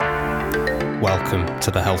Welcome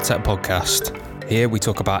to the Health Tech Podcast. Here we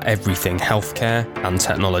talk about everything healthcare and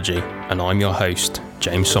technology, and I'm your host,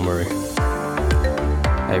 James Somaru.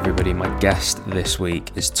 Hey everybody, my guest this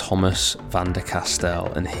week is Thomas Vande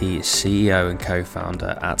Casteele, and he is CEO and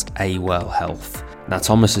co-founder at Awell Health. Now,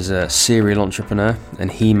 Thomas is a serial entrepreneur,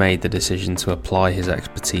 and he made the decision to apply his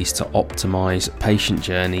expertise to optimize patient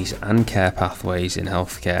journeys and care pathways in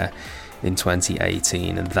healthcare in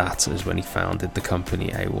 2018, and that is when he founded the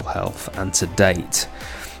company Awell Health. And to date,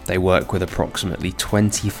 they work with approximately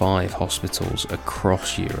 25 hospitals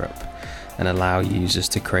across Europe and allow users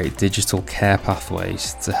to create digital care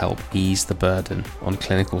pathways to help ease the burden on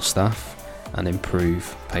clinical staff and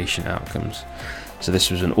improve patient outcomes. So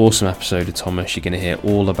this was an awesome episode of Thomas. You're going to hear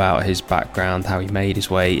all about his background, how he made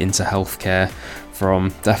his way into healthcare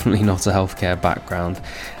from definitely not a healthcare background,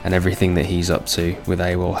 and everything that he's up to with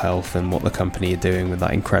Awell Health and what the company are doing with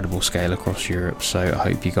that incredible scale across Europe. So I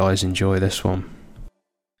hope you guys enjoy this one.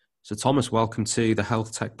 So Thomas, welcome to the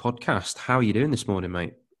Health Tech Podcast. How are you doing this morning,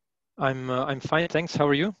 mate? I'm fine, thanks. How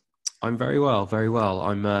are you? I'm very well, very well.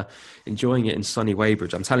 I'm enjoying it in sunny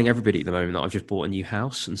Weybridge. I'm telling everybody at the moment that I've just bought a new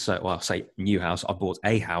house. And so, well, I say new house, I bought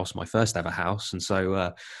a house, my first ever house. And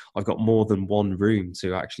so I've got more than one room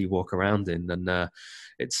to actually walk around in. And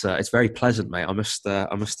it's very pleasant, mate. I must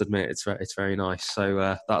admit, it's very nice.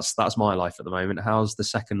 So that's my life at the moment. How's the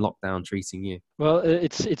second lockdown treating you? Well,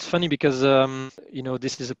 it's funny because,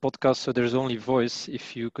 this is a podcast, so there's only voice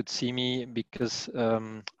if you could see me, because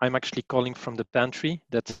I'm actually calling from the pantry.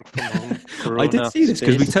 That's from home. I did see this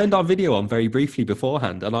because we turned our video on very briefly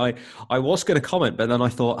beforehand, and I was going to comment, but then I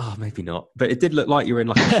thought, oh, maybe not. But it did look like you were in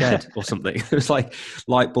like a shed or something. It was like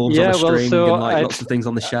light bulbs on a string and like lots of things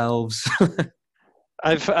on the shelves.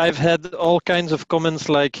 I've had all kinds of comments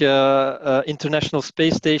like International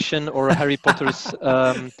Space Station or Harry Potter's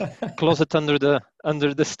closet under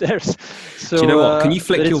the stairs. So do you know what? Can you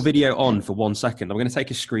flick your video on for 1 second? I'm going to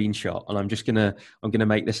take a screenshot, and I'm going to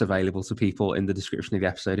make this available to people in the description of the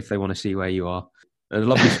episode if they want to see where you are. And a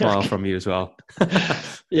lovely smile from you as well.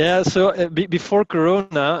 Yeah. So before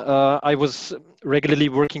Corona, I was regularly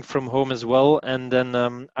working from home as well, and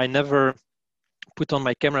then I never put on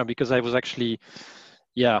my camera because I was actually.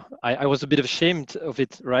 Yeah, I was a bit ashamed of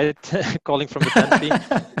it, right? Calling from the pantry.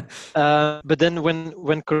 But then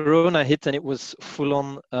when Corona hit and it was full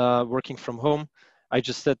on working from home, I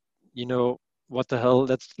just said, what the hell?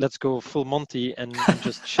 Let's go full Monty and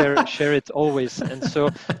just share it always. And so,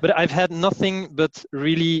 but I've had nothing but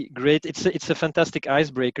really great. It's a fantastic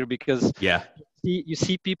icebreaker because you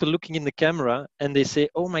see people looking in the camera and they say,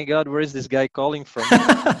 "Oh my God, where is this guy calling from?"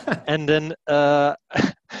 And then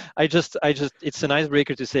I just it's an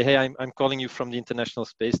icebreaker to say, "Hey, I'm calling you from the International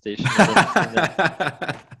Space Station."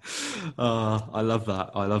 Oh, I love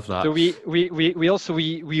that. So we also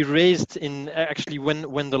raised in actually when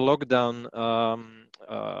the lockdown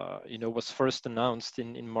was first announced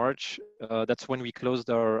in March. That's when we closed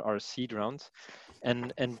our seed round,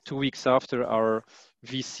 and 2 weeks after, our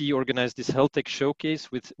VC organized this health tech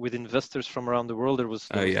showcase with investors from around the world. There was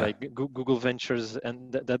like Google Ventures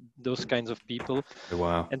and those kinds of people. Oh,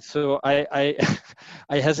 wow. And so I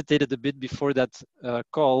I hesitated a bit before that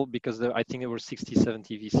call because I think there were 60,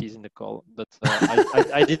 70 VCs in the call. But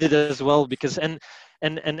I did it as well because and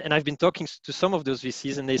I've been talking to some of those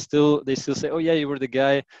VCs, and they still say, "Oh yeah, you were the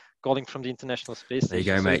guy calling from the International Space Station."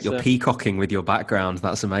 There you go, mate. You're peacocking with your background.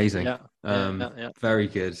 That's amazing. Yeah. Very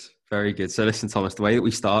good. Very good. So listen, Thomas, the way that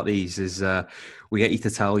we start these is we get you to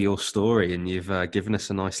tell your story, and you've given us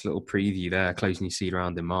a nice little preview there, closing your seed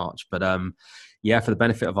round in March. But for the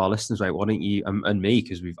benefit of our listeners, mate, why don't you, and me,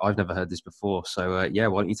 because I've never heard this before. So why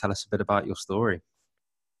don't you tell us a bit about your story?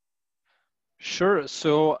 Sure.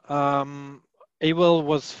 So Awell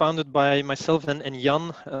was founded by myself and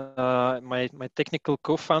Jan, my technical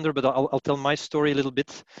co-founder, but I'll tell my story a little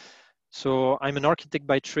bit. So I'm an architect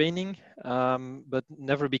by training, but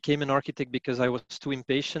never became an architect because I was too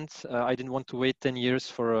impatient. I didn't want to wait 10 years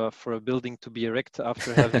for a building to be erect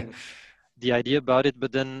after having the idea about it.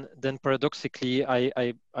 But then paradoxically,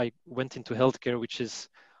 I went into healthcare, which is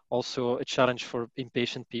also a challenge for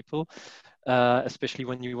impatient people, especially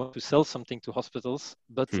when you want to sell something to hospitals.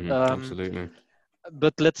 But absolutely.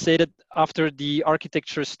 But let's say that after the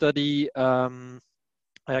architecture study,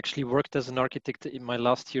 I actually worked as an architect in my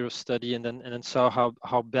last year of study, and then saw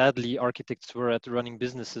how badly architects were at running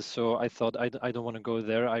businesses. So I thought I don't want to go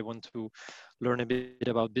there. I want to learn a bit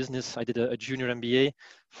about business. I did a junior MBA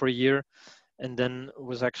for a year, and then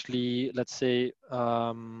was actually, let's say,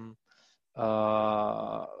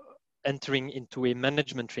 entering into a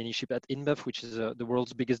management traineeship at InBev, which is the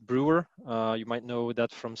world's biggest brewer. You might know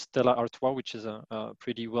that from Stella Artois, which is a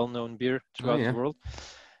pretty well-known beer Oh throughout the yeah. world.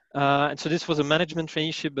 And so this was a management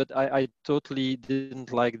traineeship, but I totally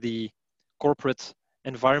didn't like the corporate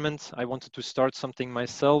environment. I wanted to start something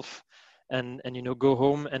myself and go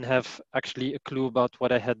home and have actually a clue about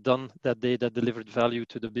what I had done that day that delivered value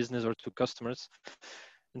to the business or to customers.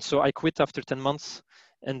 And so I quit after 10 months.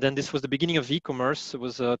 And then this was the beginning of e-commerce. It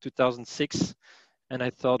was 2006. And I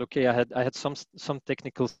thought, okay, I had some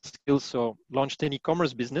technical skills, so launched an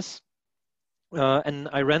e-commerce business. And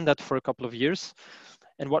I ran that for a couple of years.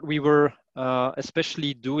 And what we were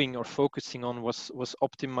especially doing or focusing on was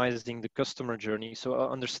optimizing the customer journey. So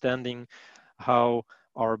understanding how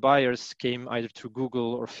our buyers came either through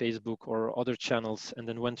Google or Facebook or other channels and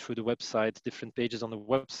then went through the website, different pages on the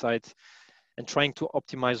website, and trying to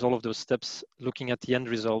optimize all of those steps, looking at the end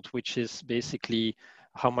result, which is basically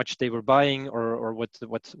how much they were buying or what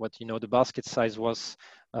the basket size was,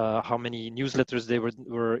 how many newsletters they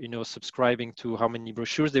were subscribing to, how many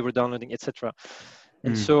brochures they were downloading, etc.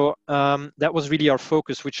 And so that was really our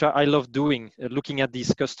focus, which I love doing, looking at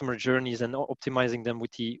these customer journeys and optimizing them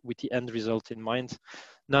with the end result in mind.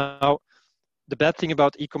 Now, the bad thing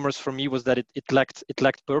about e-commerce for me was that it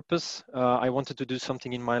lacked purpose. I wanted to do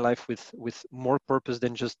something in my life with more purpose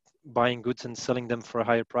than just buying goods and selling them for a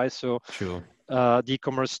higher price. So Sure. the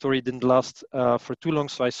e-commerce story didn't last for too long.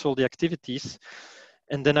 So I sold the activities,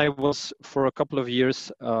 and then I was for a couple of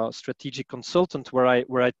years strategic consultant, where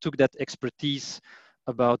I took that expertise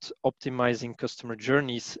about optimizing customer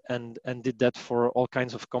journeys and did that for all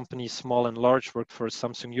kinds of companies, small and large. Worked for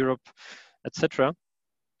Samsung Europe, etc.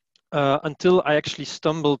 Until I actually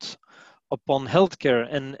stumbled upon healthcare.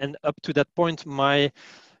 And up to that point, my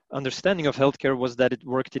understanding of healthcare was that it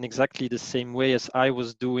worked in exactly the same way as I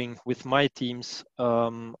was doing with my teams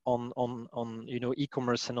on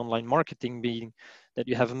e-commerce and online marketing, being that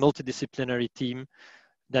you have a multidisciplinary team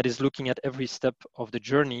that is looking at every step of the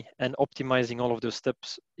journey and optimizing all of those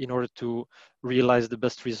steps in order to realize the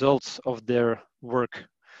best results of their work.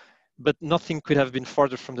 But nothing could have been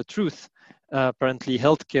farther from the truth. Apparently,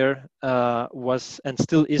 healthcare was and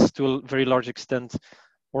still is to a very large extent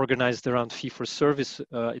organized around fee-for-service.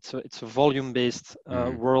 It's a volume-based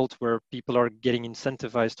world where people are getting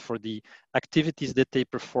incentivized for the activities that they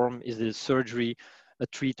perform. Is it a surgery, a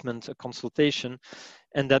treatment, a consultation?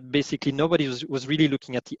 And that basically nobody was really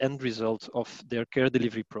looking at the end result of their care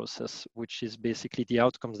delivery process, which is basically the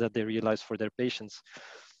outcomes that they realize for their patients.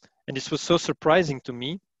 And this was so surprising to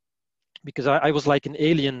me, because I was like an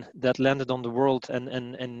alien that landed on the world. And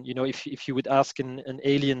if you would ask an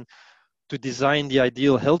alien to design the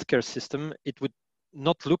ideal healthcare system, it would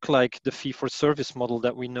not look like the fee-for-service model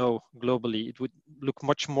that we know globally. It would look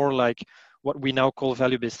much more like what we now call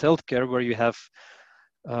value-based healthcare, where you have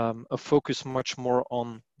a focus much more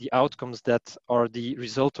on the outcomes that are the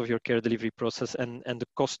result of your care delivery process and the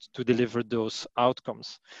cost to deliver those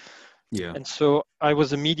outcomes. Yeah. And so I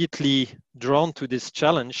was immediately drawn to this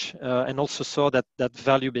challenge, and also saw that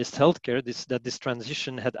value-based healthcare, this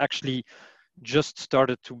transition had actually just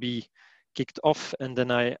started to be kicked off. And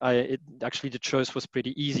then actually the choice was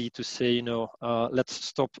pretty easy to say, let's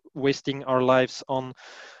stop wasting our lives on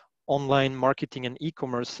online marketing and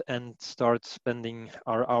e-commerce and start spending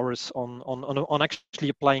our hours on actually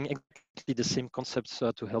applying exactly the same concepts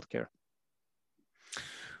to healthcare.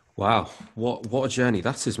 Wow, what a journey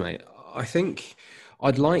that is, mate. I think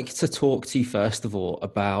I'd like to talk to you first of all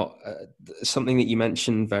about something that you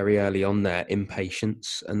mentioned very early on there,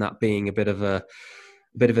 impatience, and that being a bit of a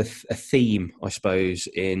theme, I suppose,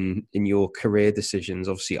 in your career decisions.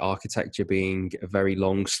 Obviously, architecture being a very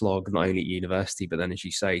long slog, not only at university, but then, as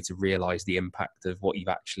you say, to realise the impact of what you've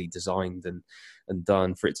actually designed and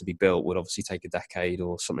done, for it to be built would obviously take a decade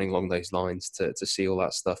or something along those lines to see all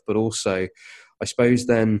that stuff. But also, I suppose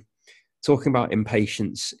then talking about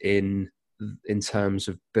impatience in terms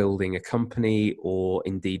of building a company or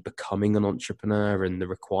indeed becoming an entrepreneur and the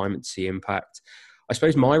requirement to see impact. I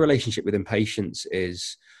suppose my relationship with impatience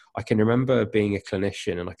is, I can remember being a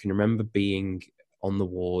clinician and I can remember being on the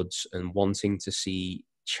wards and wanting to see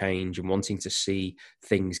change and wanting to see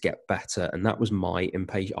things get better. And that was my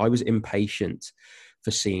impatience. I was impatient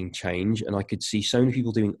for seeing change. And I could see so many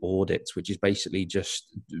people doing audits, which is basically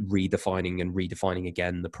just redefining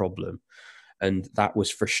again the problem. And that was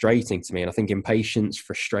frustrating to me. And I think impatience,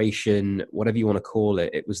 frustration, whatever you want to call it,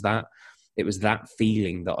 it was that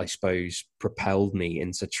feeling that I suppose propelled me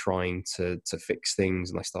into trying to fix things.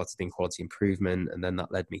 And I started doing quality improvement. And then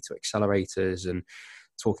that led me to accelerators and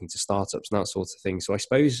talking to startups and that sort of thing. So I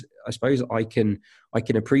suppose I can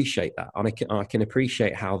appreciate that, and I can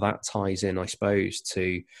appreciate how that ties in, I suppose,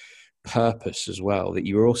 to purpose as well. That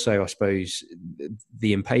you were also, I suppose,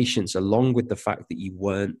 the impatience, along with the fact that you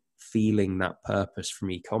weren't feeling that purpose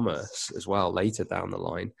from e-commerce as well later down the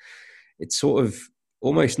line. It's sort of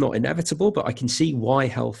almost not inevitable, but I can see why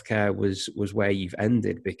healthcare was where you've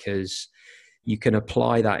ended, because you can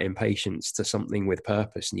apply that impatience to something with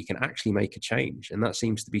purpose and you can actually make a change. And that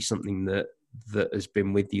seems to be something that has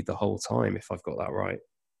been with you the whole time, if I've got that right.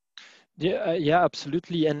 Yeah,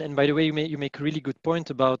 absolutely. And by the way, you make a really good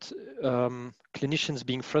point about clinicians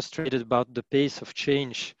being frustrated about the pace of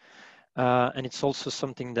change. And it's also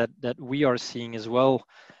something that we are seeing as well.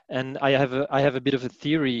 And I have a bit of a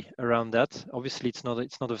theory around that. Obviously, it's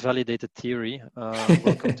not a validated theory.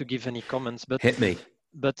 Welcome to give any comments. But hit me.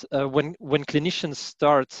 But when clinicians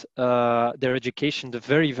start their education, the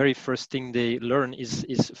very first thing they learn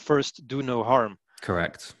is first do no harm.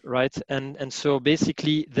 Correct. Right. And so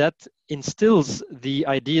basically that instills the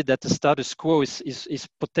idea that the status quo is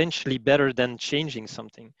potentially better than changing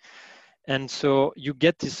something. And so you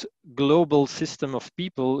get this global system of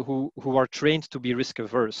people who are trained to be risk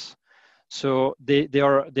averse. So they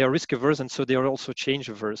are risk averse, and so they are also change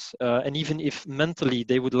averse. And even if mentally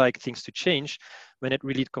they would like things to change, when it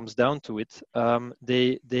really comes down to it,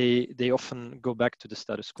 they often go back to the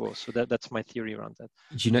status quo. So that's my theory around that.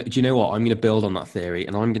 Do you know what? I'm going to build on that theory,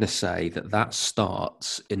 and I'm going to say that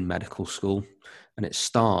starts in medical school, and it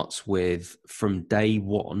starts with, from day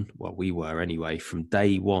one. Well, we were anyway. From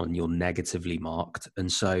day one, you're negatively marked, and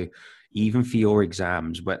so even for your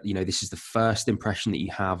exams, where this is the first impression that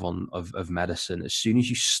you have of medicine. As soon as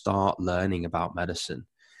you start learning about medicine,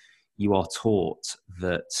 you are taught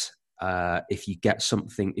that if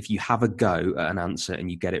you have a go at an answer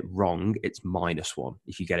and you get it wrong, it's -1.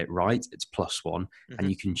 If you get it right, it's +1. And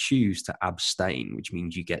you can choose to abstain, which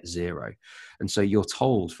means you get 0. And so you're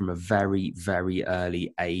told from a very, very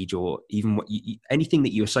early age, or even anything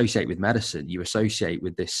that you associate with medicine, you associate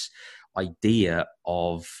with this idea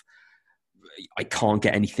of, I can't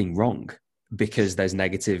get anything wrong because there's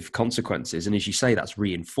negative consequences. And as you say, that's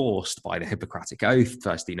reinforced by the Hippocratic Oath,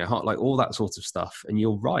 first, like all that sort of stuff. And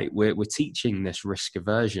you're right, we're teaching this risk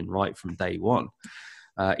aversion right from day one,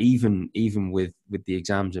 even with the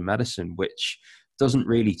exams in medicine, which doesn't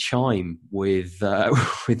really chime with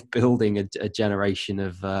building a generation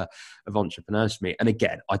of entrepreneurs for me. And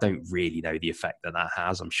again, I don't really know the effect that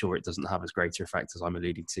has. I'm sure it doesn't have as greater effect as I'm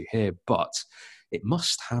alluding to here, but it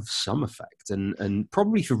must have some effect, and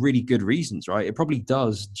probably for really good reasons, right? It probably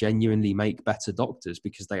does genuinely make better doctors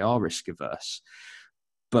because they are risk averse.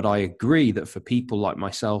 But I agree that for people like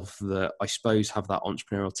myself that I suppose have that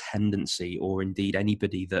entrepreneurial tendency, or indeed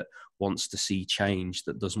anybody that wants to see change,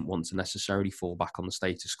 that doesn't want to necessarily fall back on the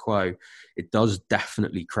status quo, it does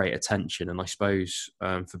definitely create a tension. And I suppose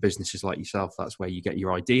for businesses like yourself, that's where you get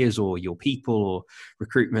your ideas or your people or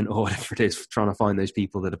recruitment or whatever it is, trying to find those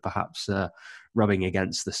people that are perhaps rubbing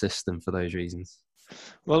against the system for those reasons.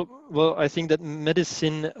 Well, I think that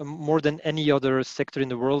medicine, more than any other sector in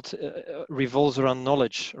the world, revolves around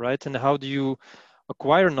knowledge, right? And how do you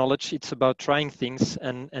acquire knowledge? It's about trying things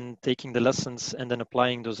and taking the lessons and then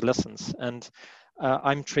applying those lessons. And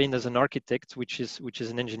I'm trained as an architect, which is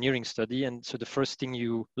an engineering study. And so the first thing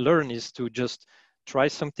you learn is to just try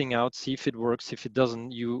something out, see if it works. If it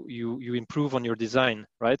doesn't, you improve on your design,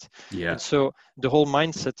 right? Yeah. And so the whole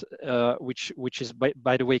mindset, which is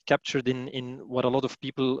by the way captured in what a lot of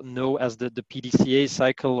people know as the PDCA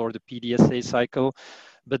cycle or the PDSA cycle,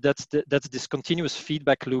 but that's this continuous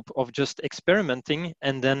feedback loop of just experimenting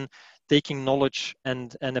and then taking knowledge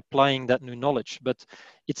and applying that new knowledge. But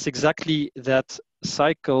it's exactly that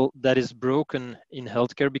cycle that is broken in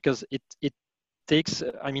healthcare, because it takes,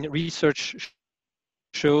 research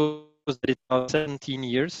shows that it's about 17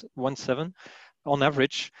 years, 17, on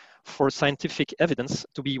average, for scientific evidence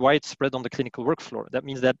to be widespread on the clinical workflow. That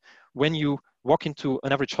means that when you walk into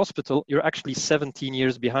an average hospital, you're actually 17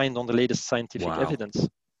 years behind on the latest scientific evidence.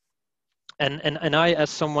 And I, as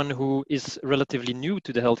someone who is relatively new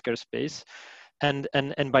to the healthcare space, and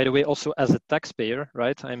by the way, also as a taxpayer,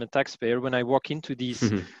 right? I'm a taxpayer. When I walk into these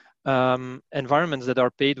environments that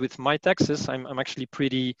are paid with my taxes, I'm actually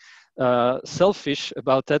pretty selfish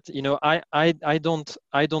about that.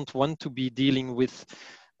 I don't want to be dealing with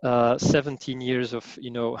 17 years of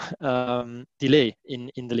delay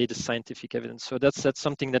in the latest scientific evidence. So that's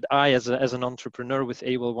something that I, as an entrepreneur with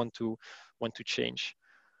Awell, want to change.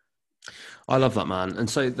 I love that, man. And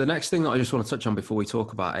so the next thing that I just want to touch on before we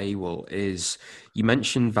talk about Awell is, you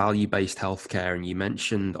mentioned value-based healthcare, and you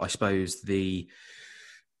mentioned, I suppose, the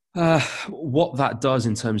What that does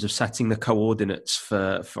in terms of setting the coordinates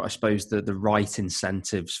for I suppose, the right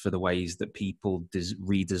incentives for the ways that people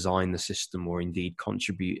redesign the system or indeed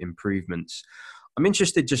contribute improvements. I'm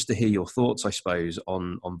interested just to hear your thoughts, I suppose,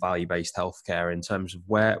 on value-based healthcare in terms of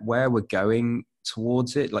where we're going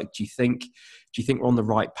towards it. Like, do you think we're on the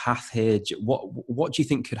right path here? What do you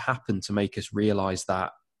think could happen to make us realise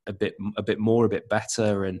that a bit more, a bit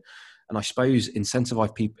better, and I suppose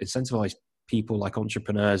incentivize people like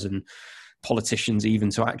entrepreneurs and politicians even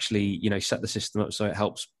to actually, set the system up so it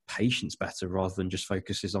helps patients better rather than just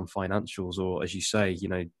focuses on financials or, as you say,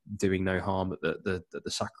 doing no harm at the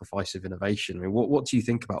sacrifice of innovation. I mean, what do you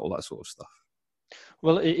think about all that sort of stuff?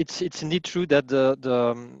 Well, it's indeed true that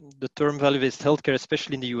the term value-based healthcare,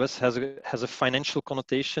 especially in the US, has a financial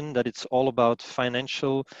connotation, that it's all about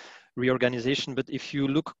financial reorganization. But if you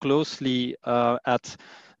look closely at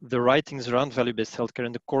the writings around value-based healthcare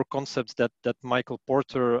and the core concepts that Michael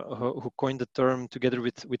Porter, who coined the term together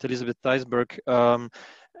with Elizabeth Theisberg,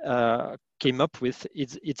 came up with,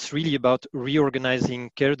 it's really about reorganizing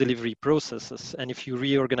care delivery processes. And if you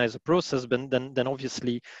reorganize a process, then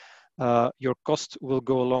obviously your cost will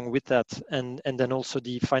go along with that, and then also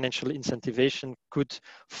the financial incentivation could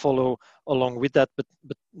follow along with that, but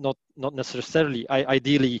not necessarily.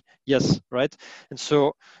 Ideally, yes, right? And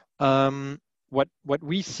so what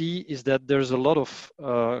we see is that there's a lot of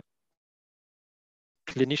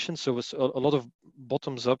clinicians, so a lot of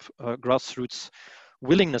bottoms up grassroots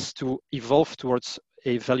willingness to evolve towards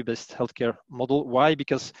a value-based healthcare model. Why?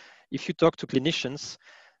 Because if you talk to clinicians,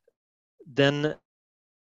 then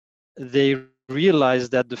they realize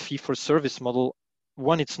that the fee-for-service model,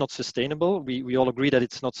 one, it's not sustainable. We all agree that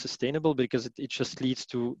it's not sustainable because it just leads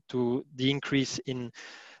to the increase in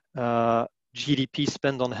GDP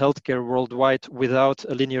spend on healthcare worldwide without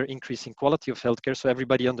a linear increase in quality of healthcare. So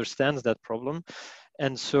everybody understands that problem.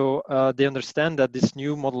 And so they understand that this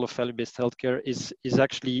new model of value-based healthcare is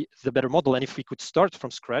actually the better model. And if we could start from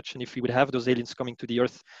scratch, and if we would have those aliens coming to the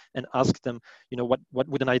earth and ask them, what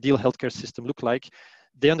would an ideal healthcare system look like,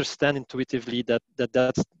 they understand intuitively that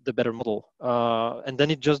that's the better model. And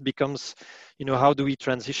then it just becomes, how do we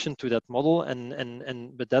transition to that model?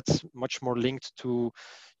 But that's much more linked to,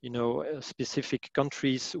 specific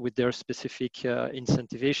countries with their specific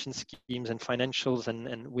incentivization schemes and financials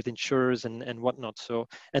and with insurers and whatnot. So,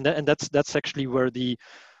 and that's actually where the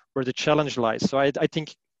challenge lies. So I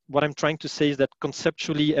think what I'm trying to say is that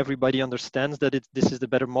conceptually everybody understands that this is the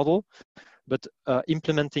better model, but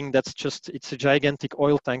implementing, it's a gigantic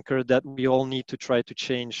oil tanker that we all need to try to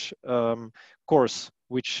change course,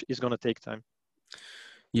 which is going to take time.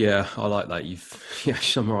 Yeah, I like that. You've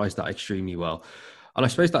summarized that extremely well. And I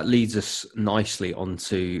suppose that leads us nicely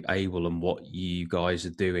onto Awell and what you guys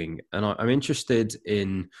are doing. And I'm interested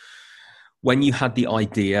in when you had the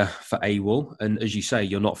idea for Awell, and as you say,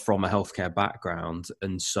 you're not from a healthcare background,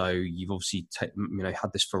 and so you've obviously had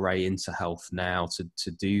this foray into health now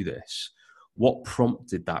to do this. What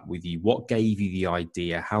prompted that with you? What gave you the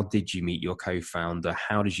idea? How did you meet your co-founder?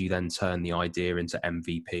 How did you then turn the idea into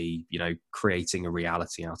MVP, creating a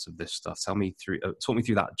reality out of this stuff? Talk me through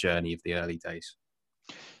that journey of the early days.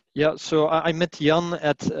 Yeah, so I met Jan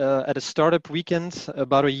at a startup weekend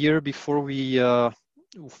about a year before we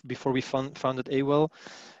founded Awell.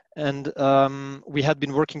 And we had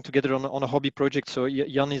been working together on a hobby project. So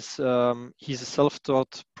Jan is he's a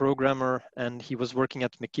self-taught programmer, and he was working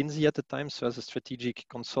at McKinsey at the time, so as a strategic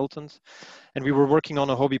consultant. And we were working on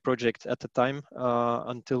a hobby project at the time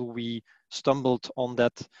until we stumbled on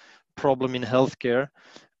that problem in healthcare.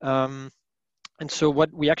 And so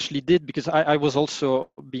what we actually did, because I was also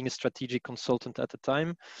being a strategic consultant at the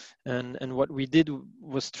time, and what we did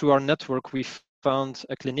was, through our network, we found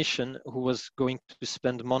a clinician who was going to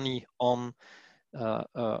spend money on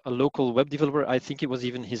a local web developer. I think it was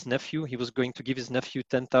even his nephew. He was going to give his nephew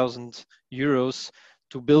 10,000 euros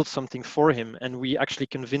to build something for him. And we actually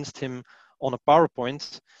convinced him on a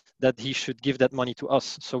PowerPoint that he should give that money to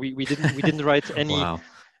us. So we didn't write any, wow.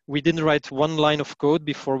 We didn't write one line of code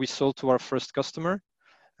before we sold to our first customer.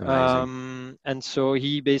 And so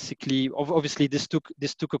he basically, obviously this took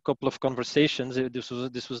a couple of conversations.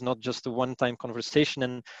 This was not just a one-time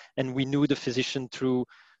conversation, and we knew the physician through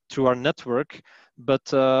our network.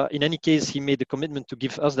 But in any case, he made the commitment to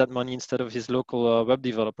give us that money instead of his local web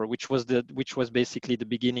developer, which was basically the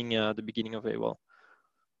beginning of Awell.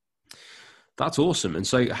 That's awesome. And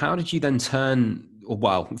so how did you then turn,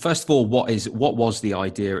 well, first of all, what was the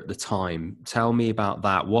idea at the time? Tell me about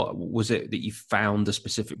that. What was it that you found a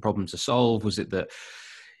specific problem to solve? Was it that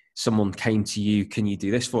someone came to you, can you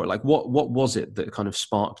do this for it? Like what was it that kind of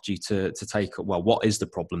sparked you to take, well, what is the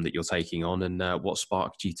problem that you're taking on, and what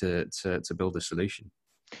sparked you to build a solution?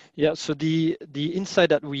 Yeah, so the insight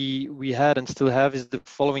that we had and still have is the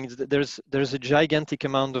following: is that there's a gigantic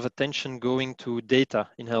amount of attention going to data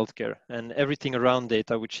in healthcare and everything around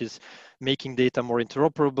data, which is making data more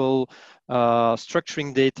interoperable,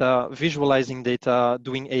 structuring data, visualizing data,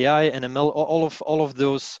 doing AI and ML. All of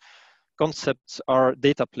those concepts are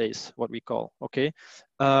data plays, what we call. Okay,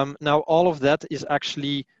 now all of that is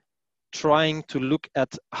actually trying to look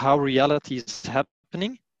at how reality is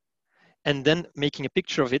happening, and then making a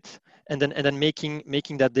picture of it, and then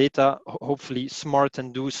making that data hopefully smart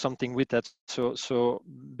and do something with that. So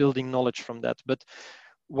building knowledge from that. But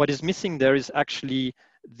what is missing there is actually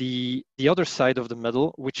the other side of the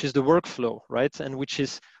medal, which is the workflow, right? And which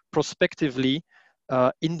is prospectively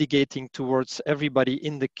indicating towards everybody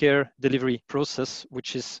in the care delivery process,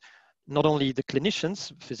 which is not only the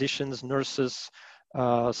clinicians, physicians, nurses,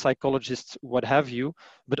 psychologists, what have you,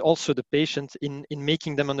 but also the patient, in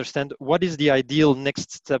making them understand what is the ideal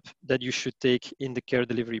next step that you should take in the care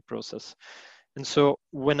delivery process. And so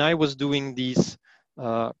when I was doing these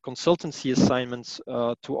consultancy assignments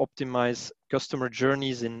to optimize customer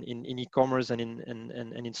journeys in e-commerce and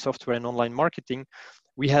in software and online marketing,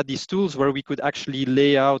 we had these tools where we could actually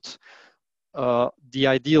lay out the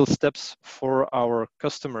ideal steps for our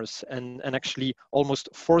customers and actually almost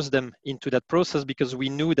force them into that process, because we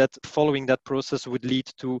knew that following that process would lead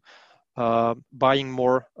to buying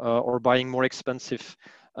more or buying more expensive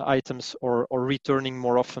items, or returning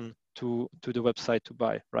more often to the website to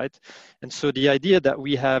buy, right? And so the idea that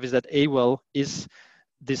we have is that Awell is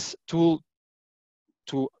this tool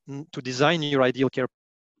to design your ideal care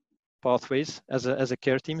pathways as a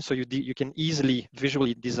care team. So you can easily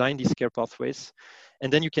visually design these care pathways.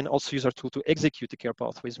 And then you can also use our tool to execute the care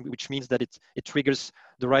pathways, which means that it triggers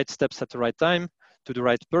the right steps at the right time to the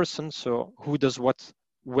right person. So who does what,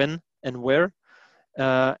 when, and where.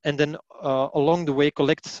 And then along the way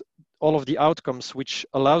collects all of the outcomes, which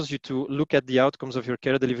allows you to look at the outcomes of your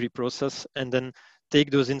care delivery process and then take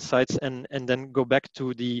those insights and then go back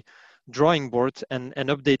to the drawing board and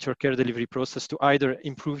update your care delivery process to either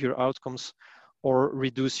improve your outcomes or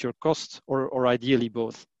reduce your costs, or ideally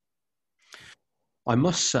both. I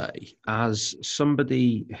must say, as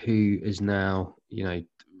somebody who is now,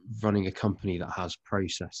 running a company that has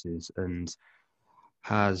processes and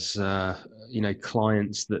has,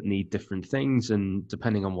 clients that need different things, and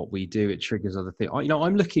depending on what we do, it triggers other things.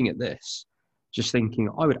 I'm looking at this, just thinking,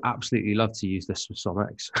 I would absolutely love to use this for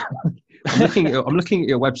SomX. I'm looking at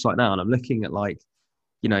your website now, and I'm looking at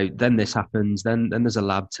then this happens, then there's a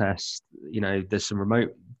lab test, there's some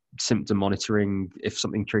remote symptom monitoring. If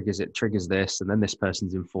something triggers, it triggers this, and then this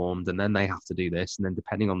person's informed, and then they have to do this, and then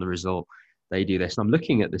depending on the result, they do this. And I'm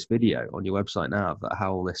looking at this video on your website now of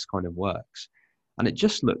how all this kind of works, and it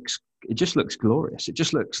just looks glorious. It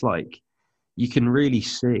just looks like you can really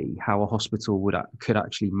see how a hospital could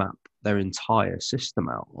actually map their entire system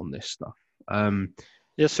out on this stuff.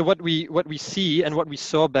 Yeah, so what we see and what we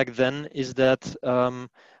saw back then is that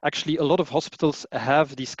actually a lot of hospitals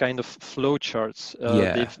have these kind of flow charts.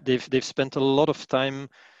 They've spent a lot of time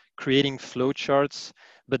creating flow charts,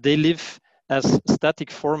 but they live as static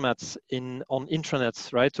formats on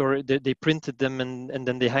intranets, right? Or they printed them and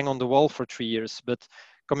then they hang on the wall for 3 years. But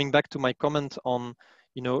coming back to my comment on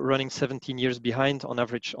running 17 years behind on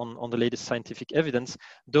average on the latest scientific evidence,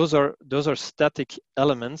 those are static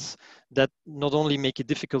elements that not only make it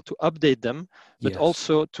difficult to update them, but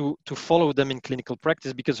also to follow them in clinical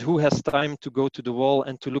practice, because who has time to go to the wall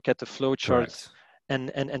and to look at the flow chart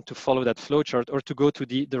and to follow that flow chart, or to go to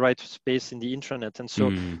the right space in the intranet. And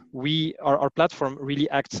so our platform really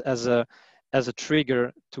acts as a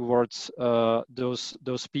trigger towards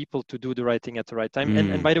those people to do the right thing at the right time.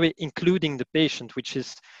 And by the way, including the patient, which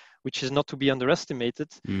is not to be underestimated.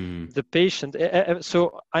 The patient.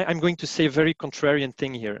 So I'm going to say a very contrarian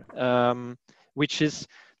thing here, which is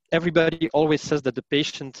everybody always says that the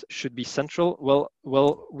patient should be central.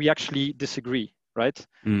 Well, we actually disagree, right?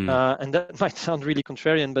 And that might sound really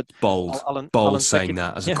contrarian, but bold saying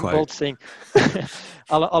that as a quote. Bold saying.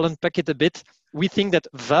 I'll unpack it a bit. We think that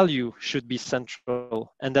value should be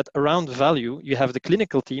central, and that around value you have the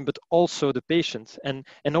clinical team, but also the patient. And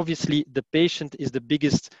obviously the patient is the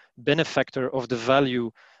biggest benefactor of the value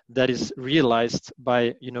that is realized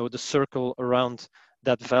by the circle around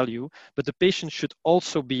that value. But the patient should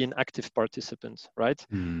also be an active participant, right?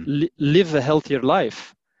 Live a healthier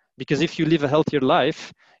life, because if you live a healthier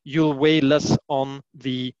life, you'll weigh less on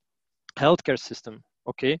the healthcare system.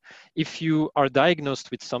 Okay, if you are diagnosed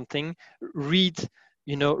with something, read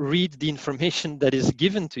read the information that is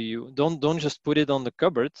given to you. Don't just put it on the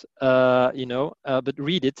cupboard, but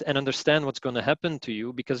read it and understand what's going to happen to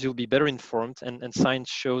you, because you'll be better informed, and science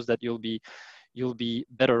shows that you'll be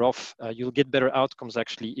better off. You'll get better outcomes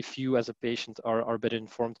actually if you as a patient are better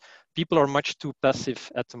informed. People are much too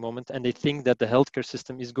passive at the moment, and they think that the healthcare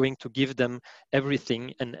system is going to give them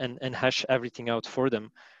everything and hash everything out for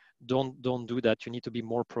them. Don't do that. You need to be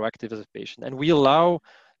more proactive as a patient, and we allow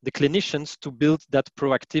the clinicians to build that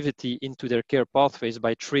proactivity into their care pathways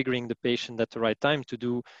by triggering the patient at the right time to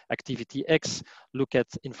do activity X, look at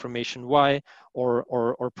information Y,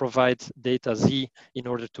 or provide data Z in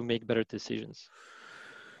order to make better decisions.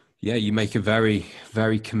 Yeah, you make a very,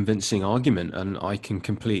 very convincing argument, and I can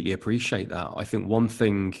completely appreciate that. I think one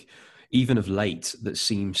thing, even of late, that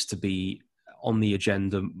seems to be on the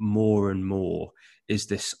agenda more and more is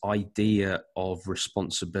this idea of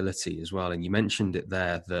responsibility as well. And you mentioned it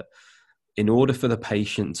there, that in order for the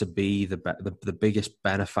patient to be the biggest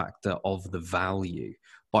benefactor of the value,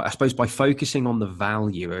 I suppose by focusing on the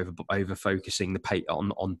value over focusing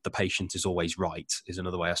on the patient is always right, is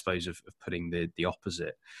another way, I suppose, of putting the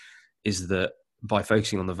opposite, is that by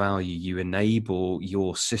focusing on the value, you enable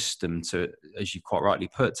your system to, as you quite rightly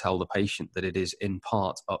put, tell the patient that it is in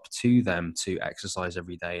part up to them to exercise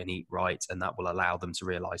every day and eat right, and that will allow them to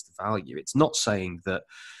realize the value. It's not saying that,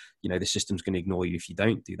 the system's going to ignore you if you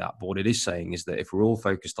don't do that, but what it is saying is that if we're all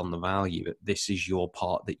focused on the value, this is your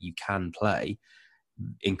part that you can play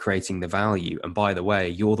in creating the value. And by the way,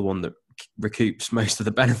 you're the one that recoups most of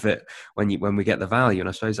the benefit when we get the value. And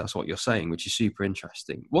I suppose that's what you're saying, which is super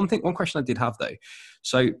interesting. One question I did have though,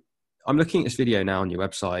 so I'm looking at this video now on your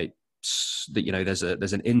website that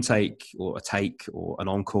there's an intake or a take or an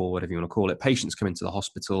on-call, whatever you want to call it. Patients come into the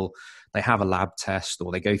hospital, they have a lab test,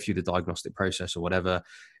 or they go through the diagnostic process or whatever.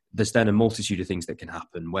 There's then a multitude of things that can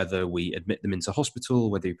happen, whether we admit them into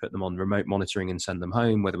hospital, whether we put them on remote monitoring and send them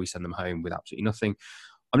home, whether we send them home with absolutely nothing.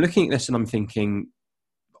 I'm looking at this and I'm thinking,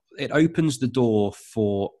 it opens the door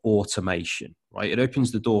for automation, right? It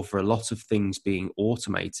opens the door for a lot of things being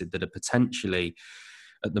automated that are potentially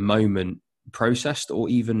at the moment processed or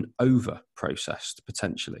even over processed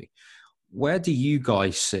potentially. Where do you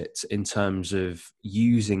guys sit in terms of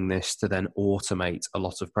using this to then automate a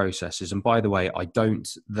lot of processes? And by the way, I do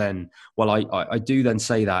then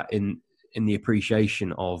say that in the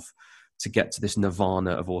appreciation of, to get to this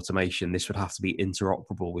nirvana of automation, this would have to be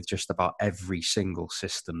interoperable with just about every single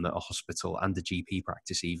system that a hospital and a GP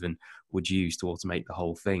practice even would use to automate the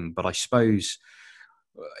whole thing. But I suppose,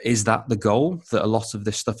 is that the goal, that a lot of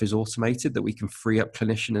this stuff is automated, that we can free up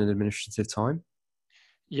clinician and administrative time?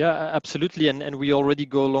 Yeah, absolutely. And we already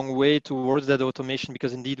go a long way towards that automation,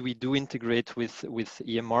 because indeed we do integrate with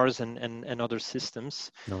EMRs and other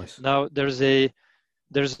systems. Nice. Now there's a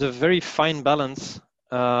very fine balance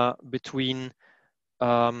between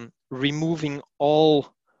removing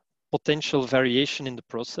all potential variation in the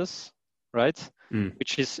process, right?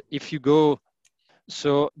 Which is, if you go,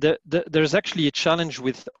 so there's actually a challenge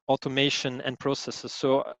with automation and processes.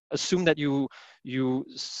 So assume that you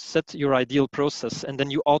set your ideal process and then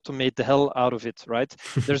you automate the hell out of it, right?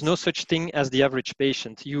 There's no such thing as the average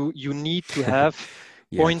patient. You need to have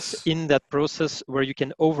Yes. points in that process where you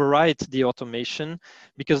can override the automation,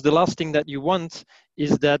 because the last thing that you want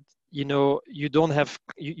is that you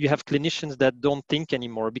have clinicians that don't think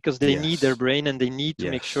anymore, because they Yes. need their brain, and they need to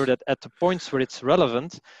Yes. make sure that at the points where it's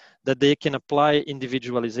relevant, that they can apply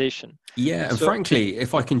individualization. Yeah, and frankly,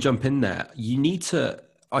 if I can jump in there, you need to,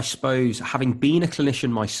 I suppose, having been a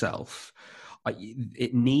clinician myself,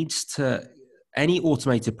 any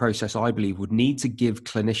automated process, I believe, would need to give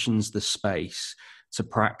clinicians the space to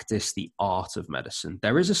practice the art of medicine.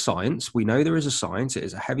 There is a science. We know there is a science. It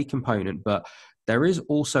is a heavy component, but there is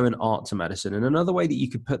also an art to medicine. And another way that you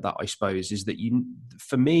could put that, I suppose, is that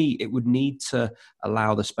for me, it would need to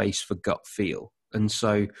allow the space for gut feel. And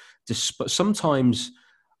so sometimes,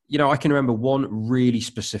 I can remember one really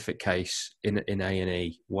specific case in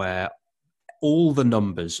A&E where all the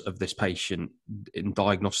numbers of this patient in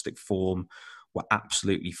diagnostic form were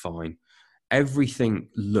absolutely fine. Everything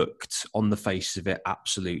looked on the face of it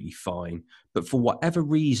absolutely fine. But for whatever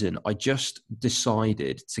reason, I just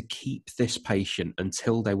decided to keep this patient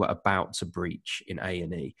until they were about to breach in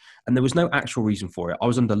A&E. And there was no actual reason for it. I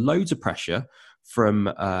was under loads of pressure from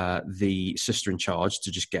the sister in charge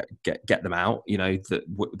to just get them out, that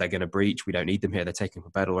they're going to breach. We don't need them here. They're taking up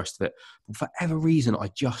a bed, all the rest of it. But for whatever reason, I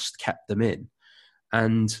just kept them in.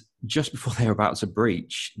 And just before they were about to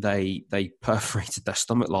breach, they perforated their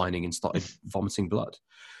stomach lining and started vomiting blood.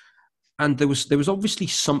 And there was obviously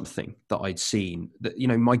something that I'd seen that,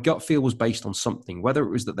 my gut feel was based on something, whether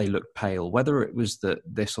it was that they looked pale, whether it was that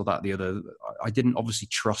this or that, the other. I didn't obviously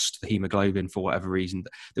trust the hemoglobin for whatever reason.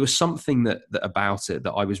 There was something that about it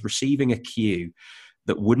that I was receiving a cue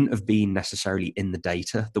that wouldn't have been necessarily in the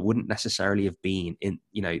data, that wouldn't necessarily have been in,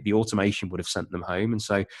 the automation would have sent them home. And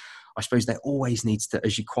so I suppose there always needs to,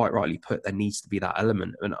 as you quite rightly put, there needs to be that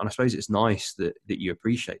element. And I suppose it's nice that you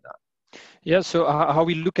appreciate that. Yeah, so how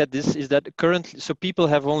we look at this is that currently, so people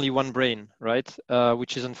have only one brain, right?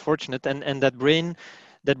 Which is unfortunate, and that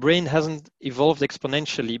brain hasn't evolved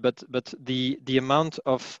exponentially, but the amount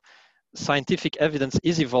of scientific evidence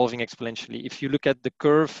is evolving exponentially. If you look at the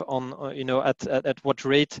curve on, at what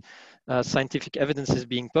rate scientific evidence is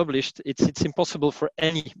being published, it's impossible for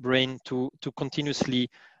any brain to continuously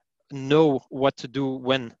know what to do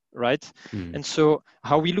when, right? And so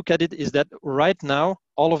how we look at it is that right now,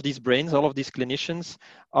 all of these brains, all of these clinicians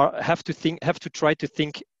have to try to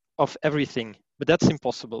think of everything, but that's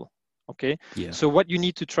impossible. Okay. Yeah. So what you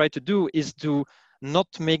need to try to do is to not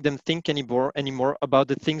make them think anymore about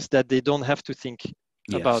the things that they don't have to think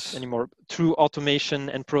about anymore through automation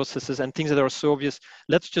and processes and things that are so obvious.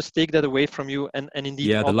 Let's just take that away from you and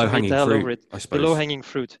indeed the low automate hanging the hell fruit, over it. I suppose. The low hanging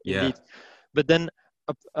fruit, indeed. But then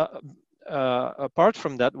apart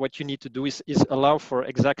from that, what you need to do is allow for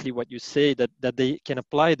exactly what you say, that they can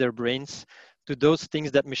apply their brains to those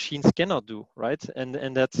things that machines cannot do, right?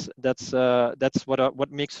 And that's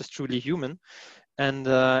what makes us truly human, and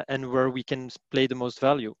where we can play the most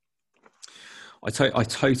value. I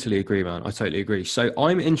totally agree, man. I totally agree. So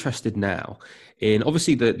I'm interested now in,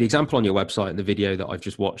 obviously, the example on your website and the video that I've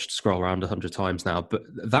just watched scroll around 100 times now, but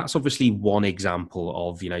that's obviously one example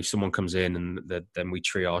of, someone comes in and then we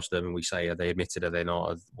triage them and we say, are they admitted, are they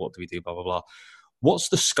not, what do we do, blah, blah, blah. What's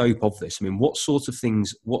the scope of this? I mean, what sort of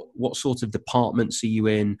things, what sort of departments are you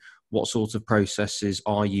in? What sort of processes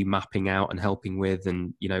are you mapping out and helping with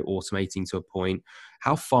and, automating to a point?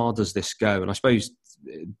 How far does this go? And I suppose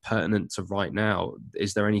pertinent to right now,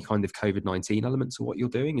 is there any kind of COVID-19 element to what you're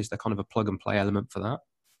doing? Is there kind of a plug and play element for that?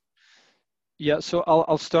 Yeah, so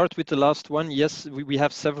I'll start with the last one. Yes, we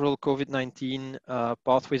have several COVID-19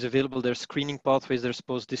 pathways available. There's screening pathways, there's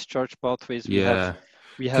post-discharge pathways. Yeah.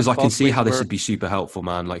 We Because have I can see how this where, would be super helpful,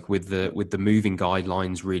 man. Like with the moving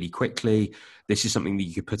guidelines really quickly, this is something that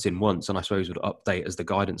you could put in once, and I suppose would update as the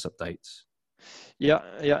guidance updates. Yeah,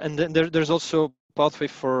 and then there's also pathway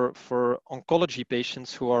for oncology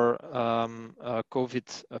patients who are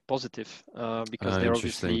COVID positive, because they're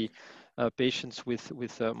obviously patients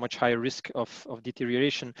with much higher risk of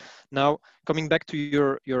deterioration. Now, coming back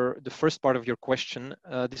to the first part of your question,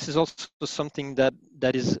 this is also something that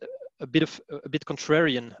is a bit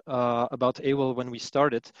contrarian about Awell when we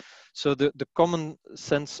started. So the common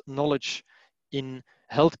sense knowledge in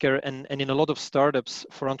healthcare and in a lot of startups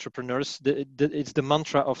for entrepreneurs, it's the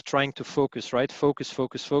mantra of trying to focus, right? Focus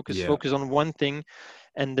on one thing,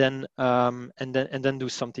 and then do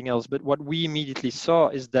something else. But what we immediately saw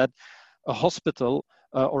is that a hospital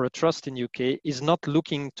or a trust in UK is not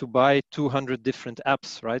looking to buy 200 different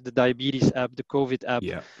apps, right? The diabetes app, the COVID app,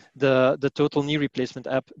 the total knee replacement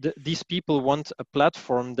app. These people want a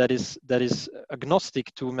platform that is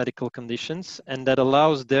agnostic to medical conditions and that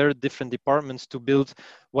allows their different departments to build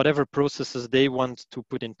whatever processes they want to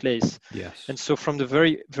put in place. Yes. And so from the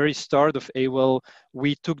very, very start of Awell,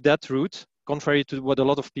 we took that route, contrary to what a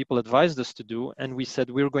lot of people advised us to do. And we said,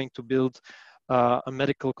 we're going to build a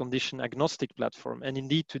medical condition agnostic platform. And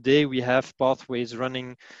indeed, today we have pathways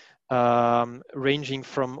running, ranging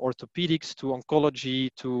from orthopedics to oncology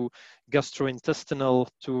to gastrointestinal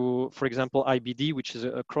to, for example, IBD, which is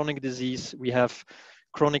a chronic disease. We have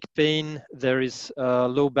chronic pain, there is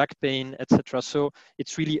low back pain, etc. So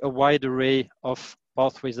it's really a wide array of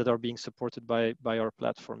pathways that are being supported by our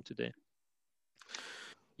platform today.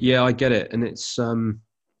 Yeah, I get it. And it's,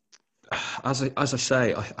 as I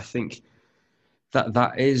say, I think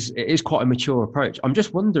it is quite a mature approach. I'm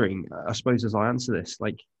just wondering, I suppose, as I answer this,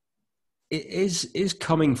 like, it is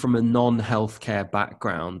coming from a non-healthcare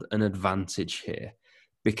background an advantage here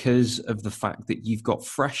because of the fact that you've got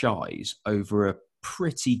fresh eyes over a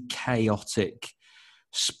pretty chaotic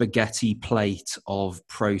spaghetti plate of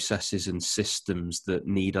processes and systems that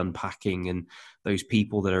need unpacking, and those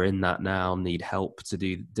people that are in that now need help to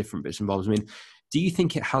do different bits and bobs. I mean, do you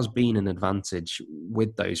think it has been an advantage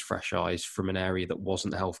with those fresh eyes from an area that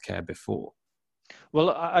wasn't healthcare before? Well,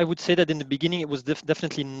 I would say that in the beginning it was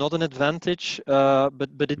definitely not an advantage, but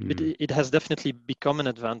it has definitely become an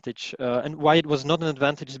advantage. And why it was not an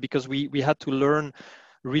advantage is because we had to learn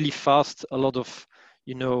really fast a lot of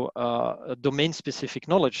domain specific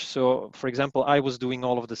knowledge. So for example, I was doing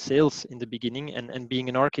all of the sales in the beginning, and being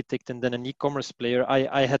an architect and then an e-commerce player,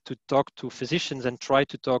 I had to talk to physicians and try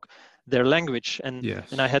to talk their language, and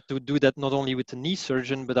I had to do that not only with the knee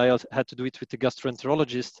surgeon, but I also had to do it with the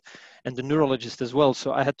gastroenterologist and the neurologist as well.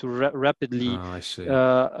 So I had to rapidly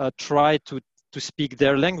try to speak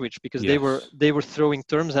their language, because they were throwing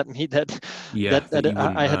terms at me that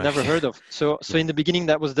I had never heard of. So in the beginning,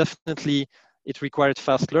 that was definitely, it required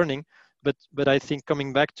fast learning. But I think,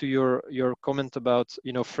 coming back to your comment about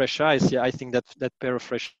fresh eyes, I think that pair of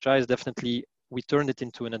fresh eyes, definitely we turned it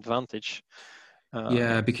into an advantage.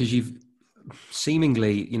 Because you've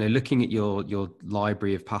seemingly, looking at your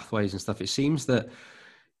library of pathways and stuff, it seems that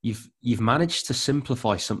you've managed to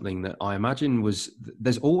simplify something that I imagine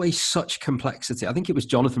there's always such complexity. I think it was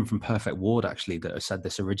Jonathan from Perfect Ward actually that said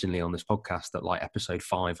this originally on this podcast, at like episode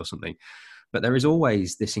 5 or something. But there is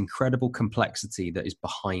always this incredible complexity that is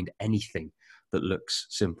behind anything that looks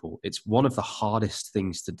simple. It's one of the hardest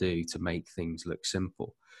things to do, to make things look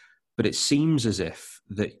simple. But it seems as if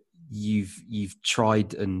that you've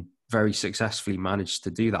tried and very successfully managed to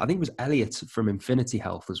do that. I think it was Elliot from Infinity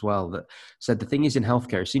Health as well that said the thing is, in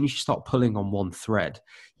healthcare, as soon as you start pulling on one thread,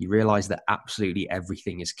 you realize that absolutely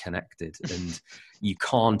everything is connected and you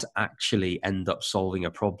can't actually end up solving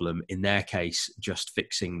a problem, in their case, just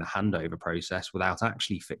fixing the handover process, without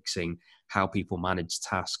actually fixing how people manage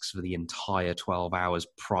tasks for the entire 12 hours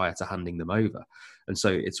prior to handing them over. And so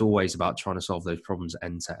it's always about trying to solve those problems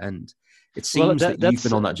end to end. It seems that you've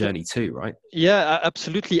been on that journey too, right? Yeah,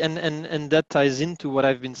 absolutely. And that ties into what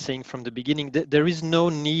I've been saying from the beginning. There is no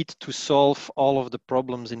need to solve all of the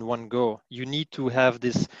problems in one go. You need to have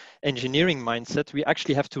this engineering mindset. We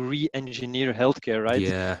actually have to re-engineer healthcare, right?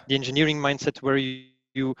 Yeah. The engineering mindset where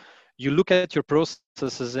you look at your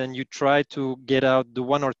processes and you try to get out the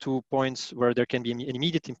 1 or 2 points where there can be an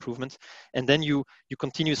immediate improvement, and then you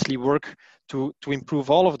continuously work to improve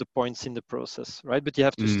all of the points in the process, right? But you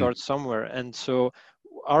have to start somewhere. And so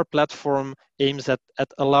our platform aims at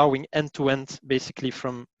allowing end-to-end, basically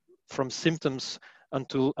from symptoms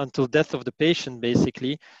until death of the patient,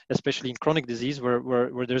 basically, especially in chronic disease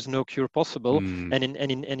where there's no cure possible, and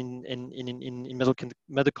in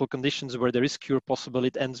medical conditions where there is cure possible,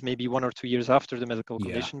 it ends maybe 1 or 2 years after the medical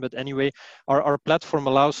condition. But anyway, our platform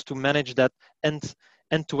allows to manage that end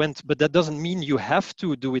to end, but that doesn't mean you have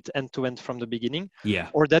to do it end to end from the beginning,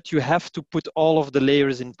 or that you have to put all of the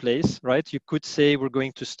layers in place, right? You could say we're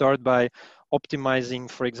going to start by optimizing,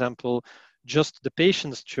 for example, just the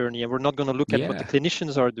patient's journey, and we're not going to look at what the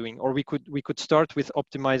clinicians are doing. Or we could start with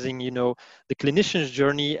optimizing, the clinician's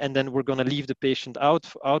journey, and then we're going to leave the patient out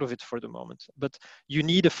of it for the moment. But you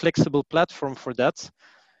need a flexible platform for that,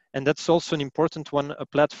 and that's also an important one, a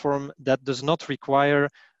platform that does not require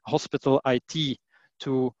hospital IT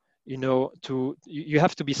to you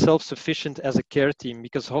have to be self-sufficient as a care team,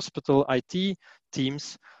 because hospital IT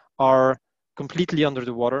teams are completely under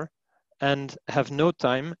the water and have no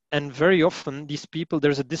time. And very often these people,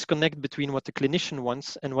 there's a disconnect between what the clinician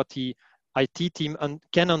wants and what the IT team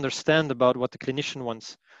can understand about what the clinician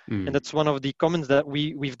wants. And that's one of the comments that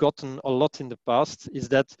we've gotten a lot in the past, is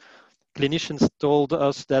that clinicians told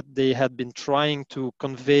us that they had been trying to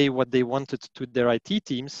convey what they wanted to their IT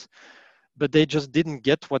teams, but they just didn't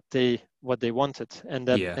get what they wanted, and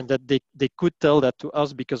that they could tell that to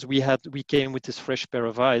us because we came with this fresh pair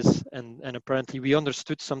of eyes, and apparently we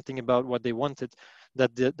understood something about what they wanted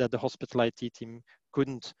that the hospital IT team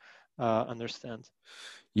couldn't understand.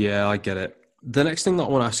 Yeah, I get it. The next thing that I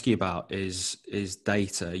want to ask you about is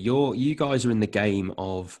data. You guys are in the game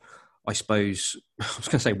of, I suppose, I was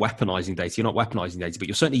going to say weaponizing data. You're not weaponizing data, but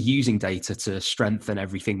you're certainly using data to strengthen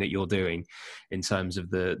everything that you're doing in terms of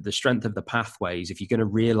the strength of the pathways. If you're going to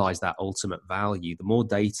realize that ultimate value, the more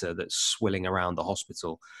data that's swilling around the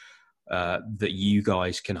hospital that you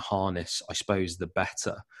guys can harness, I suppose, the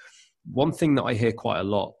better. One thing that I hear quite a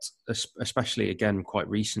lot, especially again quite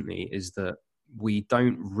recently, is that we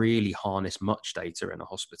don't really harness much data in a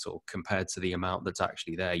hospital compared to the amount that's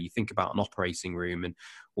actually there. You think about an operating room and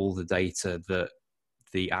all the data that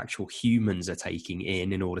the actual humans are taking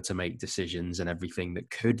in order to make decisions, and everything that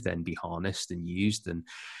could then be harnessed and used and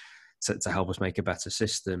to help us make a better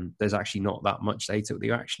system. There's actually not that much data that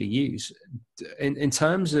you actually use. In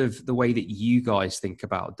terms of the way that you guys think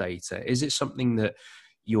about data, is it something that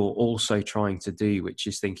you're also trying to do, which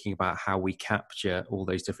is thinking about how we capture all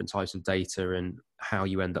those different types of data and how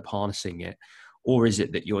you end up harnessing it? Or is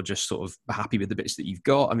it that you're just sort of happy with the bits that you've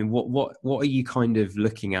got? I mean, what are you kind of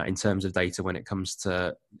looking at in terms of data when it comes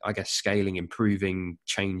to, I guess, scaling, improving,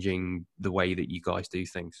 changing the way that you guys do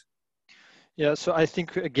things? Yeah, so I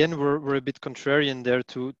think again we're a bit contrarian there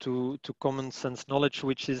to common sense knowledge,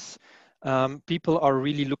 which is people are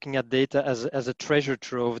really looking at data as a treasure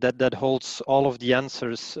trove that holds all of the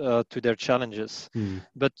answers to their challenges. Mm.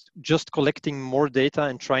 But just collecting more data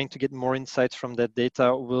and trying to get more insights from that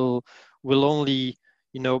data will only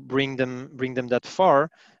bring them that far.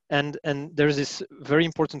 And there's this very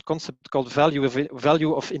important concept called value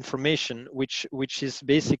of information, which is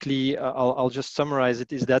basically I'll just summarize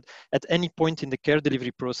it, is that at any point in the care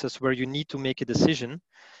delivery process where you need to make a decision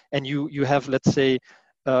and you have, let's say,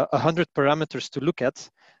 100 parameters to look at,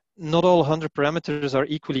 not all 100 parameters are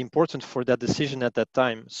equally important for that decision at that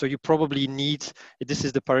time. So you probably need, this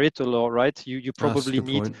is the Pareto law, right? You That's a probably good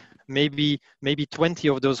need point. maybe 20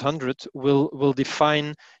 of those 100 will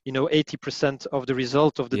define 80% of the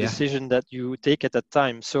result of the Yeah. decision that you take at that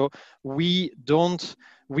time. So we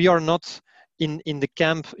are not in the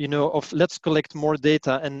camp of let's collect more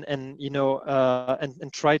data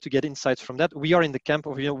and try to get insights from that. We are in the camp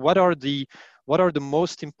of what are the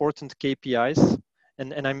most important KPIs,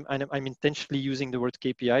 and I'm intentionally using the word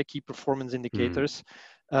KPI, key performance Mm. indicators,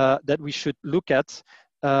 that we should look at,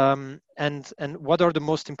 and what are the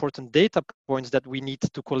most important data points that we need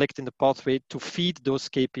to collect in the pathway to feed those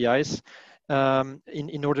KPIs,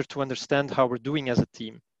 in order to understand how we're doing as a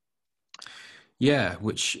team. Yeah,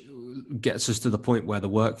 which gets us to the point where the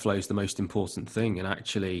workflow is the most important thing. And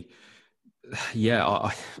actually, yeah,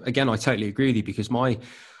 again, I totally agree with you, because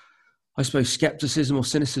I suppose, skepticism or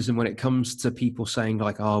cynicism when it comes to people saying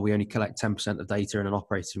like, oh, we only collect 10% of data in an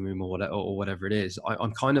operating room or whatever it is.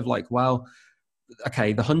 I'm kind of like, well,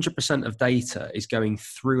 okay, the 100% of data is going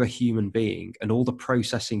through a human being and all the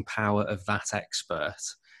processing power of that expert,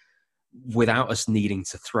 without us needing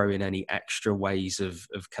to throw in any extra ways of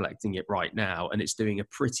collecting it right now. And it's doing a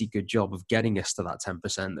pretty good job of getting us to that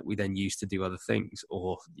 10% that we then use to do other things.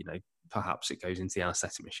 Or, perhaps it goes into the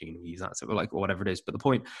anesthetic machine and we use that to, like, or whatever it is. But the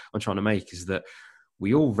point I'm trying to make is that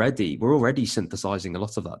we're already synthesizing a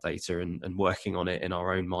lot of that data and working on it in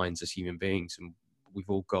our own minds as human beings. And we've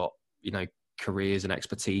all got, careers and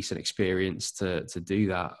expertise and experience to do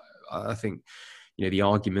that. I think, the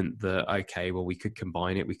argument that, okay, well, we could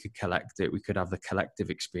combine it, we could collect it, we could have the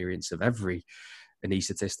collective experience of every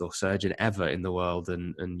anaesthetist or surgeon ever in the world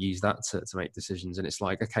and use that to make decisions. And it's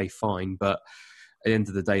like, okay, fine. But at the end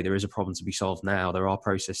of the day, there is a problem to be solved now. There are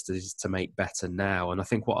processes to make better now. And I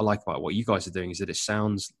think what I like about what you guys are doing is that it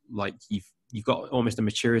sounds like you've got almost a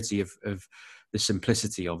maturity of the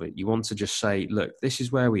simplicity of it. You want to just say, look, this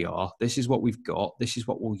is where we are. This is what we've got. This is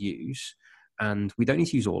what we'll use. And we don't need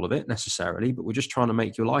to use all of it necessarily, but we're just trying to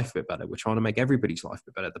make your life a bit better. We're trying to make everybody's life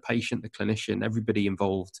a bit better. The patient, the clinician, everybody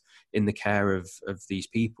involved in the care of these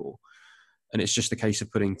people. And it's just a case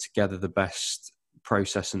of putting together the best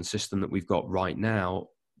process and system that we've got right now,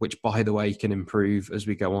 which, by the way, can improve as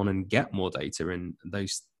we go on and get more data and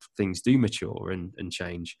those things do mature and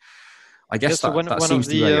change. I guess So that seems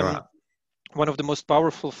to be where you're at. one of the most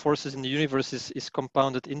powerful forces in the universe is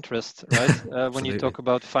compounded interest, right? When you talk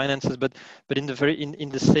about finances, but in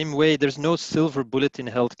the same way, there's no silver bullet in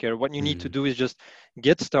healthcare. What you need to do is just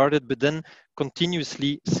get started, but then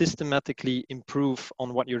continuously, systematically improve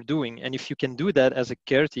on what you're doing. And if you can do that as a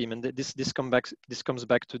care team, and this comes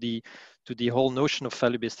back to the whole notion of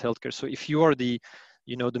value-based healthcare. So if you are the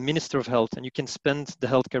minister of health and you can spend the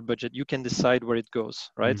healthcare budget, you can decide where it goes,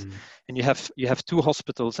 right? And you have two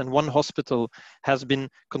hospitals, and one hospital has been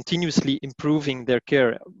continuously improving their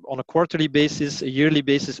care on a quarterly basis, a yearly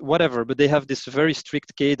basis, whatever, but they have this very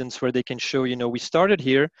strict cadence where they can show, we started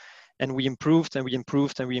here and we improved and we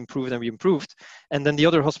improved and we improved and we improved, and then the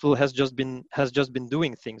other hospital has just been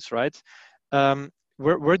doing things, right?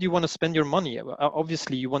 Where do you want to spend your money?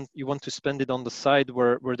 Obviously, you want to spend it on the side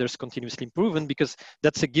where there's continuously improvement, because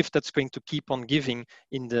that's a gift that's going to keep on giving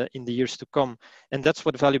in the years to come. And that's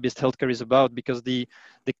what value-based healthcare is about, because the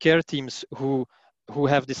care teams who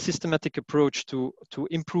have this systematic approach to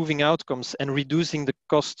improving outcomes and reducing the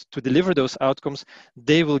cost to deliver those outcomes,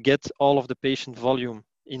 they will get all of the patient volume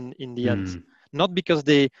in the end. Not because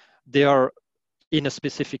they are in a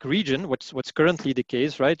specific region, what's currently the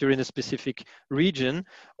case, right? You're in a specific region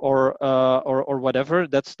or whatever.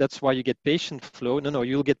 That's why you get patient flow. No,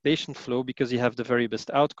 you'll get patient flow because you have the very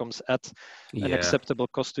best outcomes at an acceptable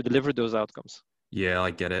cost to deliver those outcomes. Yeah,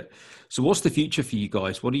 I get it. So what's the future for you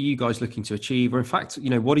guys? What are you guys looking to achieve? Or in fact,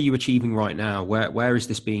 what are you achieving right now? Where is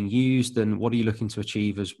this being used? And what are you looking to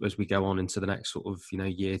achieve as we go on into the next sort of,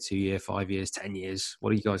 year, 2 year, 5 years, 10 years?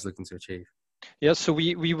 What are you guys looking to achieve? Yeah, so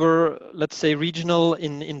we were, let's say, regional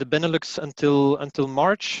in the Benelux until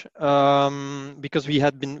March, because we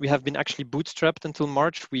have been actually bootstrapped until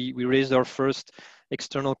March. We raised our first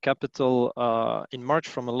external capital in March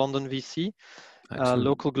from a London VC,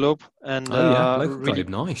 Local Globe, and Oh yeah, Local really,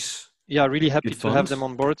 Globe, nice. yeah, really happy Good to have fund. them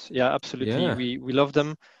on board. Yeah, absolutely. Yeah. We love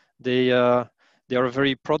them. They are a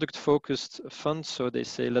very product focused fund, so they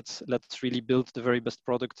say let's really build the very best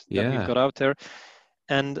product that we've got out there.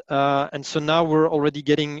 And so now we're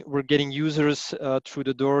getting users through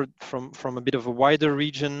the door from a bit of a wider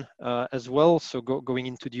region as well. So going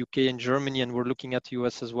into the UK and Germany, and we're looking at the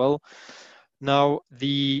US as well. Now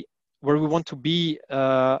where we want to be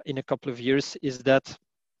in a couple of years is that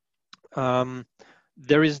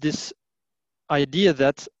there is this idea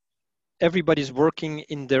that everybody's working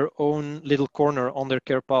in their own little corner on their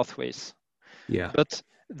care pathways. Yeah. But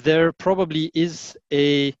there probably is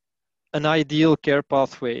an ideal care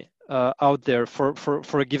pathway out there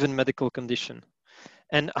for a given medical condition.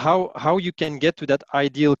 And how you can get to that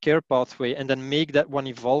ideal care pathway and then make that one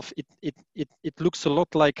evolve, it looks a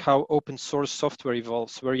lot like how open source software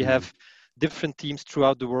evolves, where you have different teams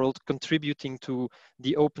throughout the world contributing to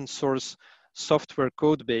the open source software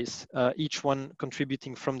code base, each one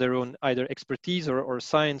contributing from their own either expertise or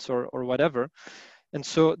science or whatever. And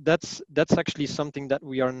so that's actually something that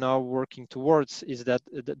we are now working towards, is that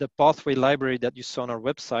the pathway library that you saw on our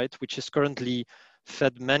website, which is currently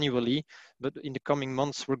fed manually, but in the coming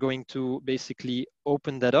months, we're going to basically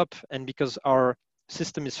open that up. And because our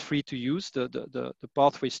system is free to use, the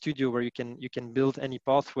pathway studio, where you can build any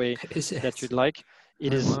pathway that you'd like,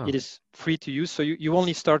 it is free to use. So you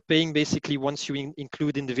only start paying basically once you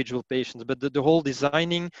include individual patients, but the whole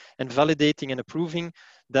designing and validating and approving,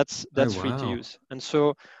 that's free to use. And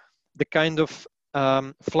so the kind of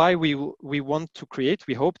fly we want to create,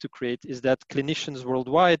 we hope to create, is that clinicians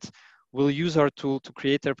worldwide will use our tool to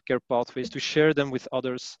create their care pathways, to share them with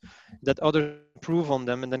others, that others improve on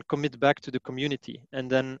them, and then commit back to the community. And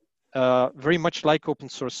then very much like open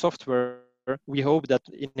source software, we hope that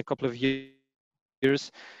in a couple of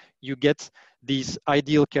years, you get these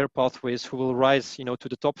ideal care pathways who will rise, to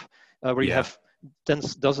the top, where you have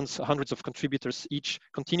tens, dozens, hundreds of contributors, each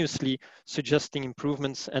continuously suggesting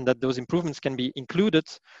improvements, and that those improvements can be included,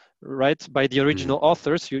 right, by the original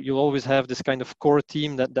authors. You'll always have this kind of core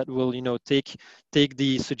team that will, take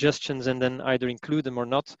the suggestions and then either include them or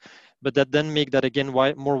not, but that then make that again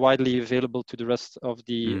more widely available to the rest of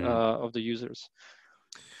the users.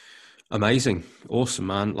 Amazing, awesome,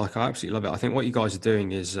 man! Like, I absolutely love it. I think what you guys are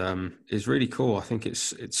doing is really cool. I think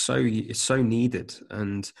it's so needed,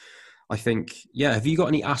 and I think, have you got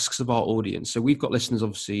any asks of our audience? So we've got listeners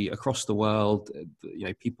obviously across the world,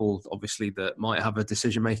 people obviously that might have a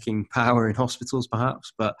decision-making power in hospitals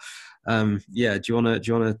perhaps, but do you want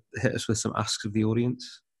to hit us with some asks of the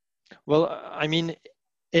audience? Well, I mean,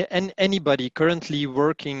 anybody currently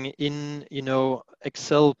working in,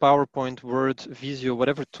 Excel, PowerPoint, Word, Visio,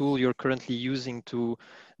 whatever tool you're currently using to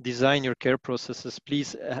design your care processes,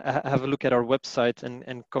 please have a look at our website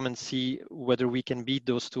and come and see whether we can beat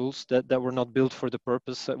those tools that were not built for the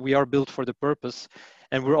purpose. We are built for the purpose,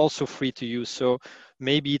 and we're also free to use. So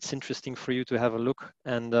maybe it's interesting for you to have a look,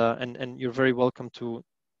 and you're very welcome to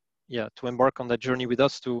embark on that journey with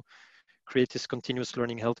us to create this continuous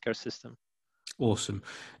learning healthcare system. Awesome.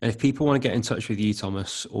 And if people want to get in touch with you,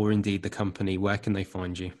 Thomas, or indeed the company, where can they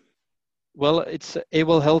find you? Well, it's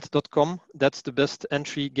awellhealth.com. That's the best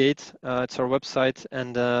entry gate. It's our website,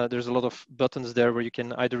 and there's a lot of buttons there where you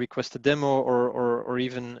can either request a demo or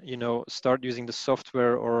even, start using the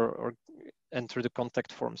software or enter the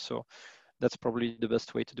contact form. So that's probably the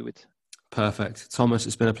best way to do it. Perfect. Thomas,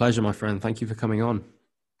 it's been a pleasure, my friend. Thank you for coming on.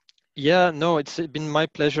 Yeah, no, it's been my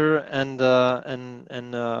pleasure, and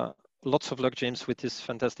lots of luck, James, with this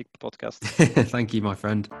fantastic podcast. Thank you, my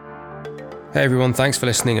friend. Hey everyone, thanks for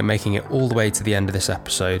listening and making it all the way to the end of this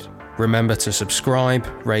episode. Remember to subscribe,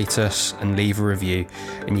 rate us, and leave a review.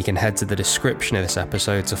 And you can head to the description of this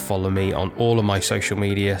episode to follow me on all of my social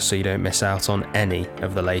media so you don't miss out on any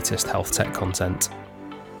of the latest health tech content.